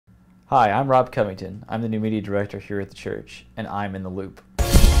Hi, I'm Rob Covington. I'm the new media director here at the church, and I'm in the loop.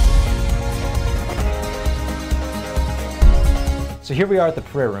 So here we are at the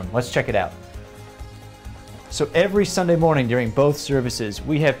prayer room. Let's check it out. So every Sunday morning during both services,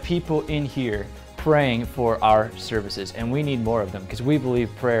 we have people in here praying for our services, and we need more of them because we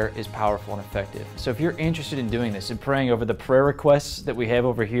believe prayer is powerful and effective. So if you're interested in doing this and praying over the prayer requests that we have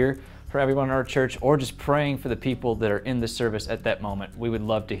over here for everyone in our church, or just praying for the people that are in the service at that moment, we would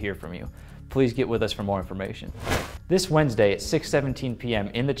love to hear from you. Please get with us for more information. This Wednesday at 6:17 p.m.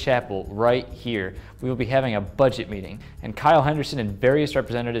 in the chapel right here, we will be having a budget meeting, and Kyle Henderson and various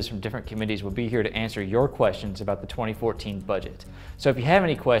representatives from different committees will be here to answer your questions about the 2014 budget. So if you have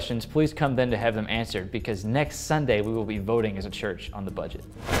any questions, please come then to have them answered, because next Sunday we will be voting as a church on the budget.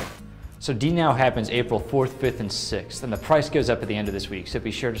 So D-Now happens April 4th, 5th, and 6th, and the price goes up at the end of this week, so be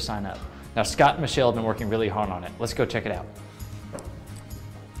sure to sign up. Now Scott and Michelle have been working really hard on it. Let's go check it out.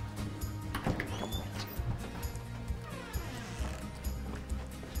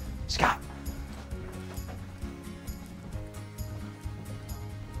 Scott.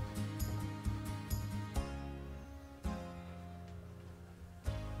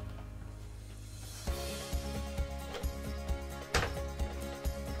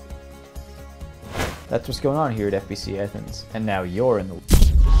 That's what's going on here at FBC Athens, and now you're in the